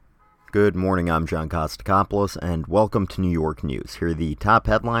Good morning, I'm John Kostakopoulos, and welcome to New York News. Here are the top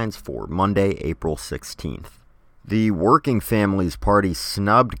headlines for Monday, April 16th. The Working Families Party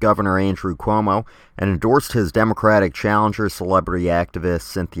snubbed Governor Andrew Cuomo and endorsed his Democratic challenger, celebrity activist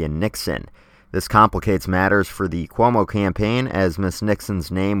Cynthia Nixon. This complicates matters for the Cuomo campaign, as Ms.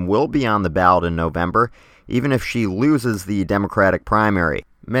 Nixon's name will be on the ballot in November, even if she loses the Democratic primary.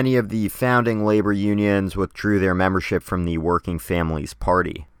 Many of the founding labor unions withdrew their membership from the Working Families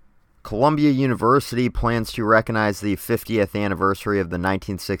Party. Columbia University plans to recognize the 50th anniversary of the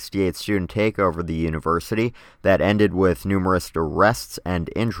 1968 student takeover of the university that ended with numerous arrests and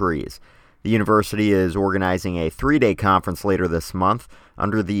injuries. The university is organizing a 3-day conference later this month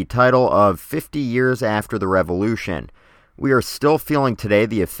under the title of 50 Years After the Revolution. We are still feeling today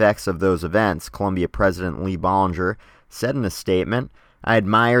the effects of those events, Columbia President Lee Bollinger said in a statement. I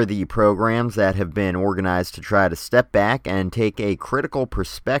admire the programs that have been organized to try to step back and take a critical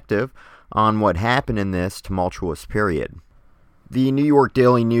perspective on what happened in this tumultuous period. The New York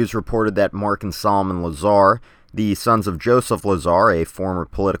Daily News reported that Mark and Solomon Lazar, the sons of Joseph Lazar, a former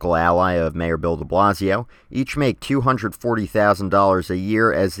political ally of Mayor Bill de Blasio, each make $240,000 a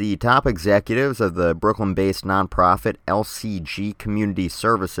year as the top executives of the Brooklyn-based nonprofit LCG Community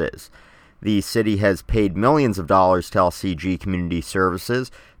Services. The city has paid millions of dollars to LCG Community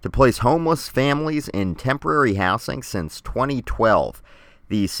Services to place homeless families in temporary housing since 2012.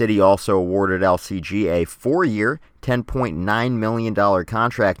 The city also awarded LCG a 4-year, $10.9 million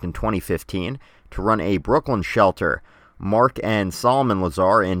contract in 2015 to run a Brooklyn shelter. Mark and Solomon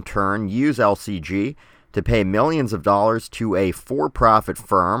Lazar, in turn, use LCG to pay millions of dollars to a for-profit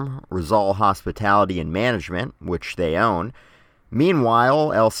firm, Rizal Hospitality and Management, which they own. Meanwhile,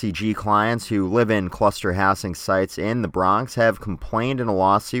 LCG clients who live in cluster housing sites in the Bronx have complained in a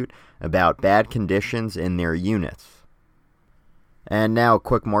lawsuit about bad conditions in their units. And now a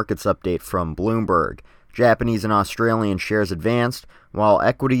quick markets update from Bloomberg. Japanese and Australian shares advanced, while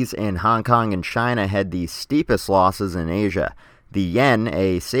equities in Hong Kong and China had the steepest losses in Asia. The yen,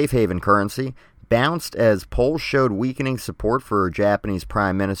 a safe haven currency, bounced as polls showed weakening support for Japanese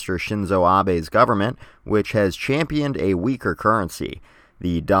Prime Minister Shinzo Abe's government, which has championed a weaker currency.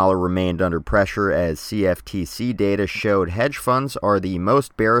 The dollar remained under pressure as CFTC data showed hedge funds are the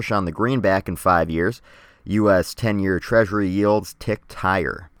most bearish on the greenback in 5 years. U.S. 10-year Treasury yields ticked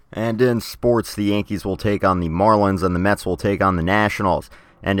higher. And in sports, the Yankees will take on the Marlins and the Mets will take on the Nationals.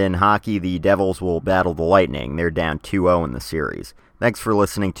 And in hockey, the Devils will battle the Lightning. They're down 2-0 in the series. Thanks for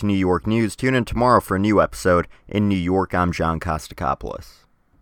listening to New York News. Tune in tomorrow for a new episode. In New York, I'm John Kostakopoulos.